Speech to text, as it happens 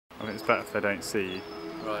it's better if they don't see you.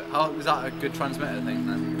 Right. How is that a good transmitter thing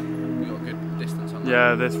then? You got a good distance on that?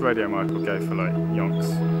 Yeah, this radio mic will go for like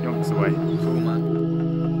yonks away. Cool, man.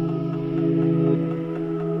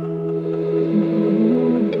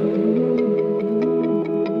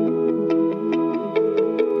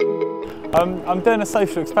 I'm doing a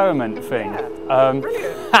social experiment thing.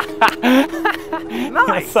 Brilliant.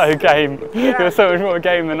 Nice. You're so game. Yeah. You're so much more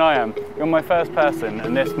game than I am. You're my first person,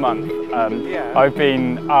 and this month I've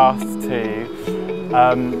been asked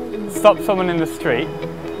to stop someone in the street.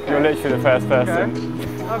 You're literally the first person. Okay.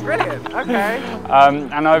 Oh, brilliant. Okay.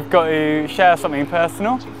 And I've got to share something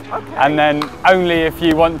personal. Okay. And then only if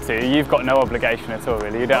you want to, you've got no obligation at all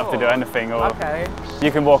really. You don't have to do anything, or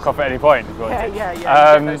you can walk off at any point if you want to. Yeah.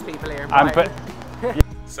 Get those people here.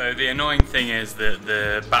 So the annoying thing is that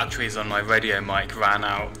the batteries on my radio mic ran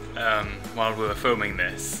out while we were filming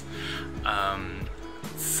this.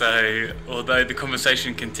 So although the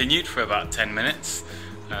conversation continued for about 10 minutes,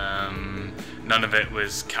 none of it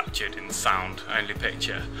was captured in sound, only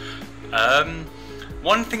picture.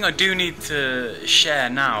 One thing I do need to share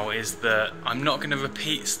now is that I'm not going to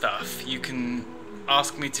repeat stuff. You can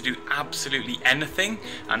ask me to do absolutely anything,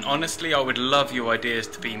 and honestly I would love your ideas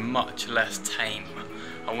to be much less tame.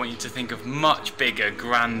 I want you to think of much bigger,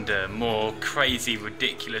 grander, more crazy,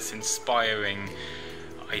 ridiculous, inspiring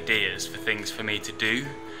ideas for things for me to do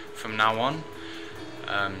from now on.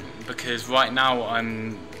 Because right now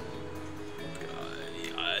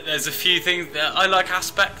there's a few things that I like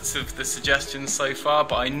aspects of the suggestions so far,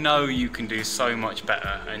 but I know you can do so much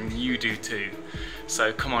better, and you do too.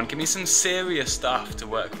 So come on, give me some serious stuff to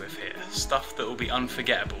work with here. Stuff that will be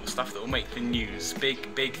unforgettable, stuff that will make the news,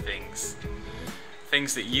 big things.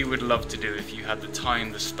 Things that you would love to do if you had the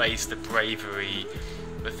time, the space, the bravery,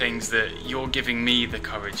 the things that you're giving me the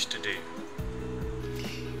courage to do.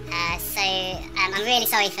 I'm really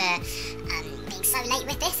sorry for being so late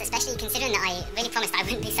with this, especially considering that I really promised I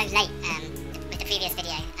wouldn't be so late with the previous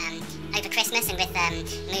video. Over Christmas and with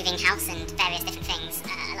moving house and various different things,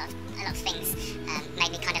 a lot of things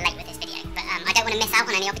made me kind of late with this video. But I don't want to miss out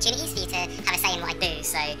on any opportunities for you to have a say in what I do.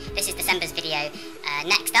 So this is December's video.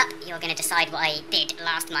 Next up, you're going to decide what I did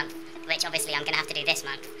last month, which obviously I'm going to have to do this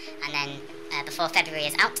month. And then before February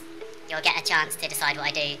is out, you'll get a chance to decide what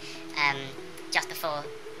I do just before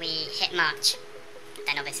we hit March.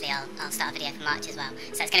 Then obviously I'll start a video for March as well.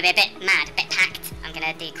 So it's going to be a bit mad, a bit packed. I'm going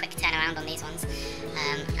to do a quick turnaround on these ones.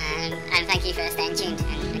 And thank you for staying tuned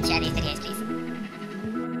and share these videos, please.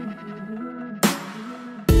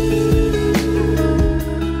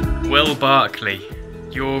 Will Barkley,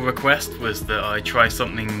 your request was that I try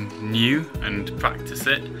something new and practice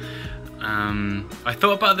it. I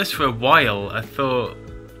thought about this for a while. I thought,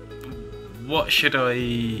 what should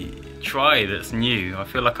I try that's new? I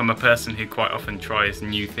feel like I'm a person who quite often tries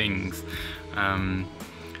new things,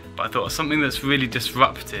 but I thought something that's really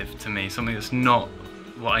disruptive to me, something that's not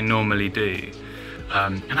what I normally do.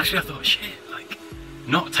 And actually I thought, shit, like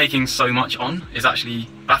not taking so much on is actually,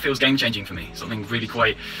 that feels game changing for me. Something really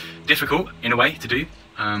quite difficult in a way to do,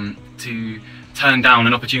 to turn down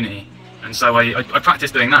an opportunity. And so I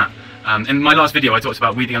practiced doing that. In my last video I talked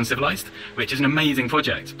about We the Uncivilized, which is an amazing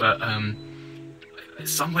project, but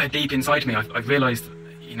somewhere deep inside me I realised,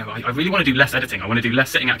 you know, I really want to do less editing. I want to do less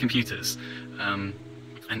sitting at computers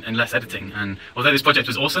and less editing. And although this project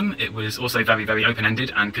was awesome, it was also very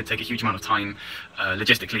open-ended and could take a huge amount of time.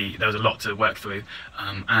 Logistically, there was a lot to work through,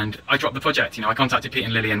 and I dropped the project. You know, I contacted Pete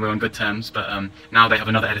and Lily and we're on good terms, but now they have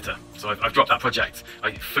another editor, so I've dropped that project.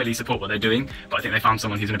 I fully support what they're doing, but I think they found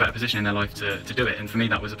someone who's in a better position in their life to do it, and for me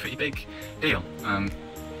that was a pretty big deal.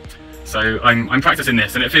 So I'm practicing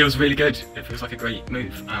this and it feels really good. It feels like a great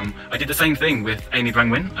move. I did the same thing with Amy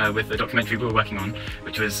Brangwyn with the documentary we were working on,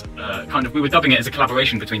 which was we were dubbing it as a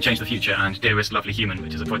collaboration between Change the Future and Dearest Lovely Human,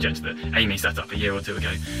 which is a project that Amy set up a year or two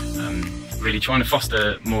ago. Really trying to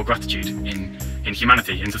foster more gratitude in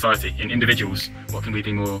humanity, in society, in individuals. What can we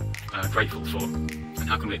be more grateful for? And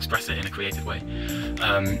how can we express it in a creative way?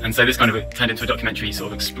 And so this kind of turned into a documentary sort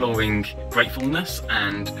of exploring gratefulness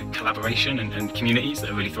and collaboration and communities that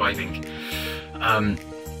are really thriving.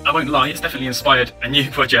 I won't lie, it's definitely inspired a new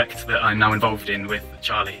project that I'm now involved in with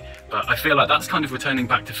Charlie, but I feel like that's kind of returning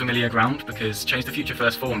back to familiar ground, because Change the Future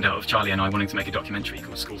first formed out of Charlie and I wanting to make a documentary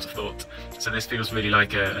called Schools of Thought. So this feels really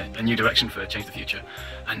like a new direction for Change the Future.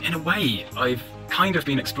 And in a way, I've kind of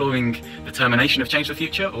been exploring the termination of Change the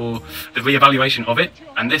Future, or the re-evaluation of it,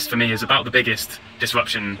 and this for me is about the biggest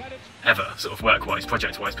disruption ever, sort of work-wise,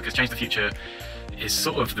 project-wise, because Change the Future is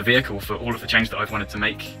sort of the vehicle for all of the change that I've wanted to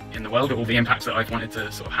make in the world, all the impacts that I've wanted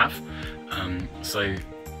to sort of have. So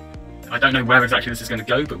I don't know where exactly this is going to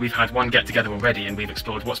go, but we've had one get together already and we've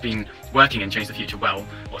explored what's been working in Change the Future well,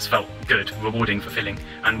 what's felt good, rewarding, fulfilling,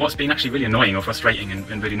 and what's been actually really annoying or frustrating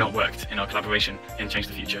and really not worked in our collaboration in Change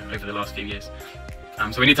the Future over the last few years.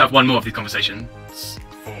 So we need to have one more of these conversations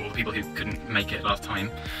for people who couldn't make it last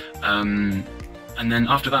time. And then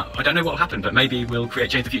after that, I don't know what will happen, but maybe we'll create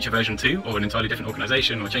Change the Future version 2, or an entirely different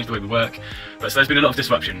organisation, or change the way we work. But so there's been a lot of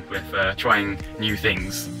disruption with trying new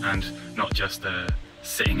things and not just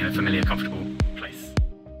sitting in a familiar, comfortable place.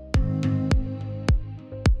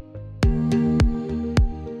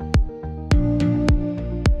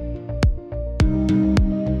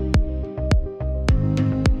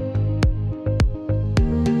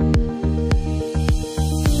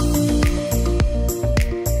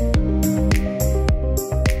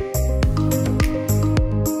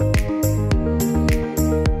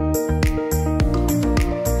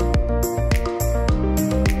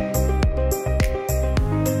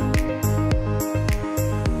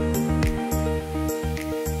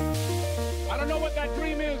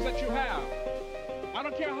 I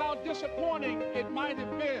don't care how disappointing it might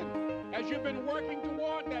have been as you've been working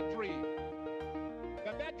toward that dream.